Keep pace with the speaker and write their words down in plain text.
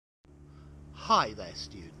Hi there,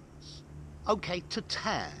 students. Okay, to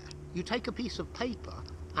tear. You take a piece of paper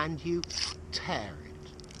and you tear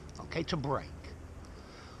it. Okay, to break.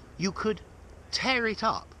 You could tear it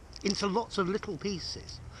up into lots of little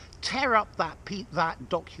pieces. Tear up that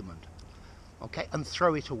document, okay, and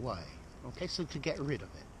throw it away. Okay, so to get rid of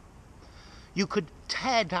it. You could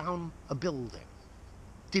tear down a building,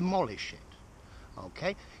 demolish it.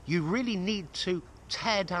 Okay, you really need to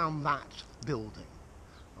tear down that building.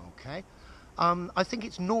 Okay, I think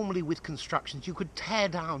it's normally with constructions. You could tear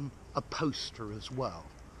down a poster as well.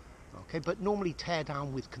 Okay, but normally tear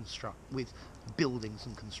down with buildings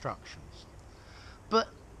and constructions. But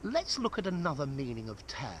let's look at another meaning of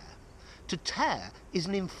tear. To tear is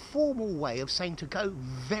an informal way of saying to go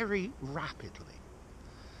very rapidly.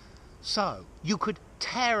 So you could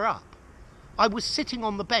tear up. I was sitting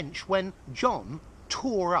on the bench when John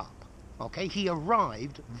tore up. Okay, he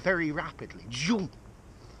arrived very rapidly. Zoom.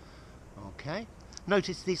 Okay,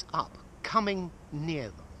 notice this up, coming near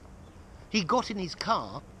them. He got in his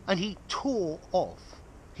car and he tore off.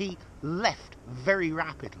 He left very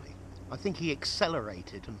rapidly. I think he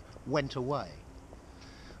accelerated and went away.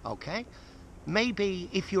 Okay, maybe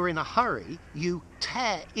if you're in a hurry, you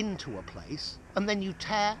tear into a place and then you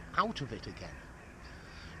tear out of it again.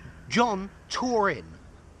 John tore in,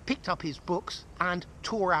 picked up his books and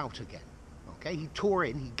tore out again. Okay, he tore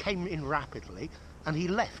in, he came in rapidly and he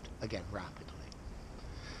left again rapidly.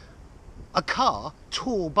 A car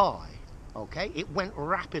tore by. Okay, it went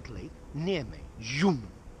rapidly near me. Zoom.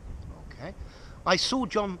 Okay, I saw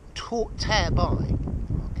John tear by.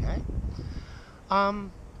 Okay,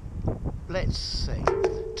 let's see.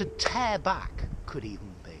 To tear back could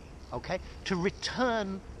even be. Okay, to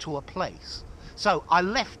return to a place. So I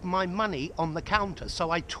left my money on the counter,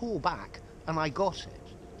 so I tore back and I got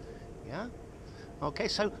it. Yeah. Okay,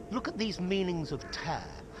 so look at these meanings of tear.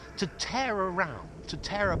 To tear around, to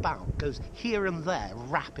tear about, goes here and there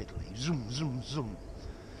rapidly. Zoom, zoom, zoom.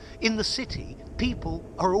 In the city, people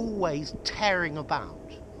are always tearing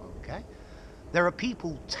about. Okay? There are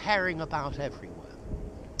people tearing about everywhere.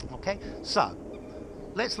 Okay? So,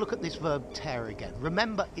 let's look at this verb tear again.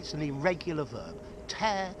 Remember, it's an irregular verb.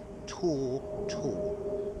 Tear, tore,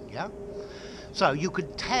 tore. Yeah? So, you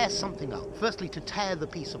could tear something up. Firstly, to tear the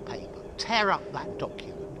piece of paper. Tear up that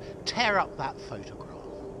document, tear up that photograph,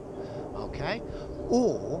 okay?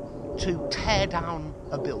 Or to tear down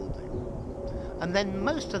a building. And then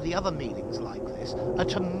most of the other meanings like this are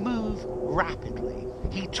to move rapidly.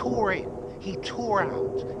 He tore in, he tore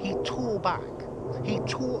out, he tore back, he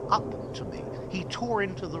tore up to me, he tore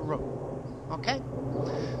into the room, okay?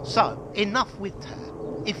 So, enough with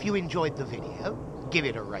tear. If you enjoyed the video, give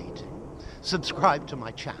it a rating, subscribe to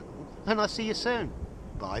my channel, and I'll see you soon.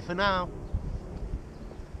 Bye for now.